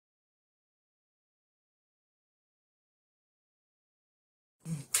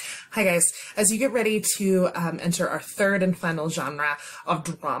Hi guys, as you get ready to enter our third and final genre of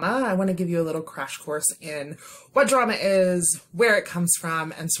drama, I want to give you a little crash course in what drama is, where it comes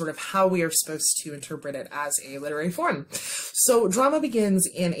from, and sort of how we are supposed to interpret it as a literary form. So drama begins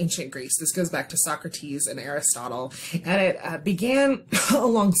in ancient Greece. This goes back to Socrates and Aristotle, and it began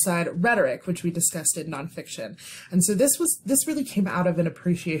alongside rhetoric, which we discussed in nonfiction. And so this really came out of an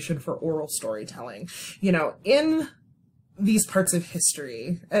appreciation for oral storytelling. You know, in these parts of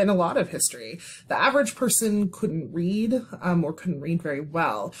history, and a lot of history, the average person couldn't read or couldn't read very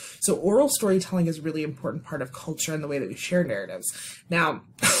well. So oral storytelling is a really important part of culture and the way that we share narratives. Now,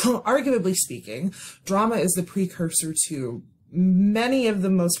 arguably speaking, drama is the precursor to many of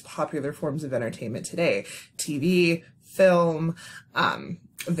the most popular forms of entertainment today. TV, film,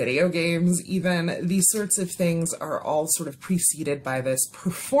 video games, even. These sorts of things are all sort of preceded by this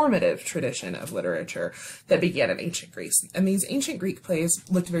performative tradition of literature that began in ancient Greece. And these ancient Greek plays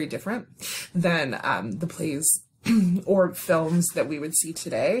looked very different than the plays or films that we would see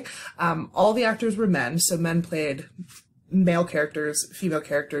today. All the actors were men, so men played male characters, female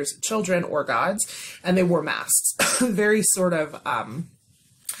characters, children, or gods, and they wore masks. Very sort of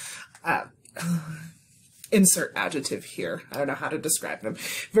insert adjective here. I don't know how to describe them.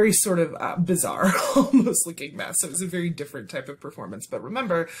 Very sort of bizarre, almost looking mess. So it was a very different type of performance. But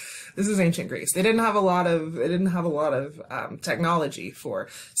remember, this is ancient Greece. They didn't have a lot of technology for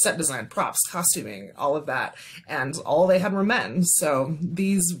set design, props, costuming, all of that, and all they had were men. So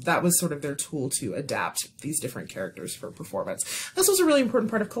that was sort of their tool to adapt these different characters for performance. This was a really important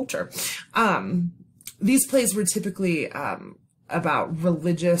part of culture. These plays were typically about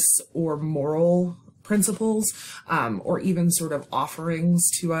religious or moral principles, or even sort of offerings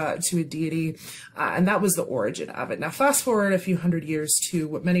to a deity, and that was the origin of it. Now, fast forward a few hundred years to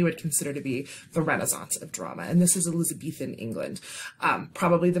what many would consider to be the Renaissance of drama, and this is Elizabethan England.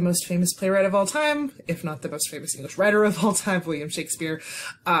 Probably the most famous playwright of all time, if not the most famous English writer of all time, William Shakespeare.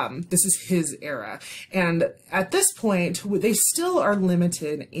 This is his era, and at this point, they still are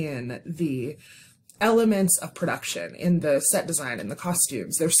limited in the elements of production, in the set design and the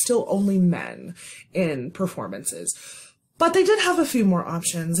costumes. There's still only men in performances. But they did have a few more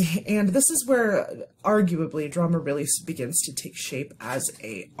options, and this is where arguably drama really begins to take shape as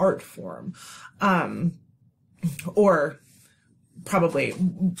a art form. Or probably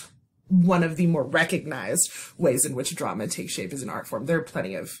one of the more recognized ways in which drama takes shape as an art form. There are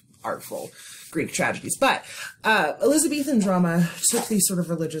plenty of artful Greek tragedies, but Elizabethan drama took these sort of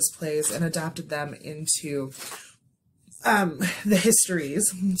religious plays and adapted them into the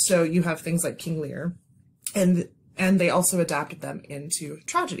histories. So you have things like King Lear, and they also adapted them into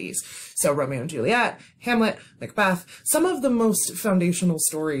tragedies. So Romeo and Juliet, Hamlet, Macbeth. Some of the most foundational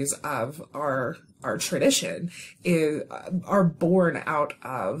stories of our tradition are born out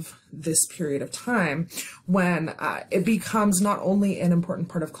of this period of time when it becomes not only an important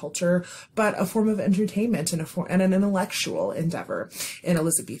part of culture, but a form of entertainment and an intellectual endeavor in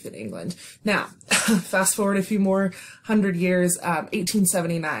Elizabethan England. Now, fast forward a few more hundred years,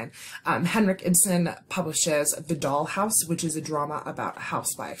 1879, Henrik Ibsen publishes The Doll House, which is a drama about a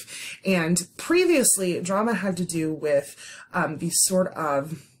housewife. And previously, drama had to do with these sort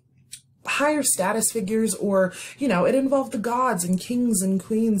of higher status figures, or, you know, it involved the gods and kings and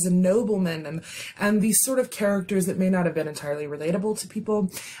queens and noblemen and these sort of characters that may not have been entirely relatable to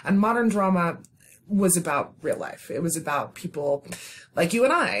people. And modern drama was about real life. It was about people like you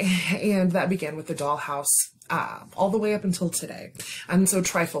and I, and that began with The Doll House all the way up until today. And so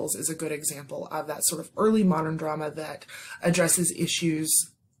Trifles is a good example of that sort of early modern drama that addresses issues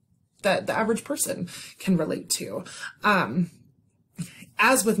that the average person can relate to.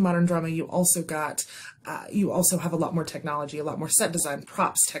 As with modern drama, you also have a lot more technology, a lot more set design,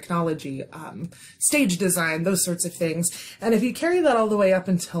 props, technology, stage design, those sorts of things. And if you carry that all the way up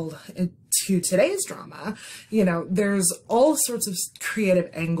until to today's drama, you know, there's all sorts of creative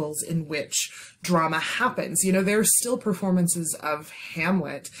angles in which drama happens. You know, there are still performances of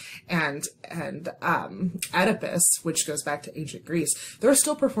Hamlet and Oedipus, which goes back to ancient Greece. There are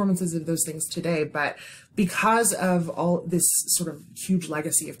still performances of those things today, but because of all this sort of huge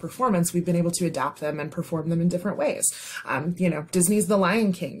legacy of performance, we've been able to adapt them and perform them in different ways. You know, Disney's The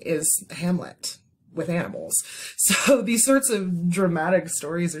Lion King is Hamlet with animals. So these sorts of dramatic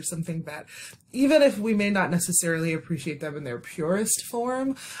stories are something that, even if we may not necessarily appreciate them in their purest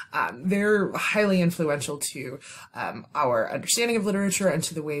form, they're highly influential to our understanding of literature and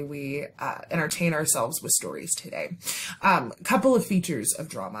to the way we entertain ourselves with stories today. A couple of features of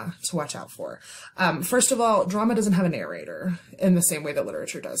drama to watch out for. First of all, drama doesn't have a narrator in the same way that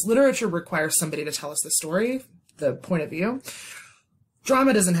literature does. Literature requires somebody to tell us the story, the point of view.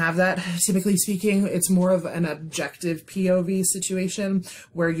 Drama doesn't have that, typically speaking. It's more of an objective POV situation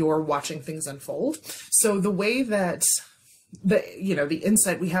where you're watching things unfold. So the way that the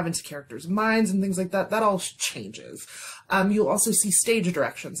insight we have into characters' minds and things like that, that all changes. You'll also see stage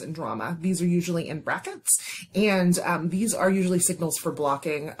directions in drama. These are usually in brackets, and these are usually signals for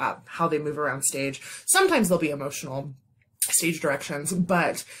blocking how they move around stage. Sometimes they'll be emotional stage directions,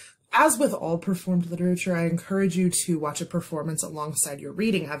 but as with all performed literature, I encourage you to watch a performance alongside your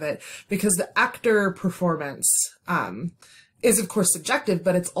reading of it, because the actor performance is, of course, subjective,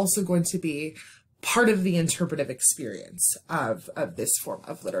 but it's also going to be part of the interpretive experience of this form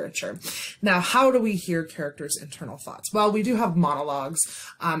of literature. Now, how do we hear characters' internal thoughts? Well, we do have monologues,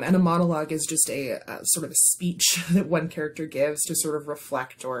 and a monologue is just a sort of a speech that one character gives to sort of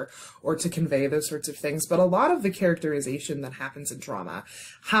reflect or to convey those sorts of things. But a lot of the characterization that happens in drama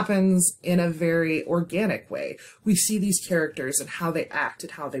happens in a very organic way. We see these characters and how they act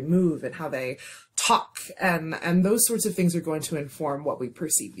and how they move and how they talk, and those sorts of things are going to inform what we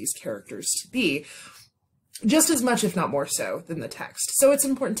perceive these characters to be, just as much, if not more so, than the text. So it's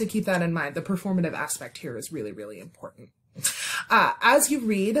important to keep that in mind. The performative aspect here is really, really important. As you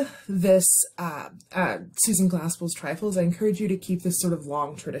read this Susan Glaspell's Trifles, I encourage you to keep this sort of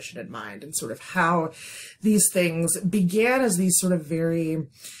long tradition in mind, and sort of how these things began as these sort of very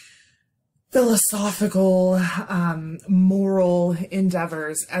philosophical, moral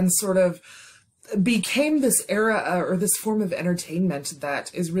endeavors, and sort of became this era or this form of entertainment that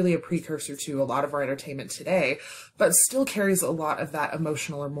is really a precursor to a lot of our entertainment today, but still carries a lot of that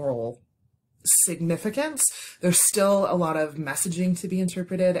emotional or moral significance. There's still a lot of messaging to be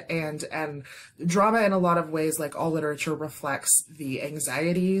interpreted, and drama in a lot of ways, like all literature, reflects the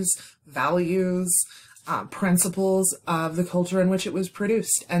anxieties, values, principles of the culture in which it was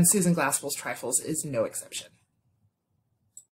produced, and Susan Glaspell's Trifles is no exception.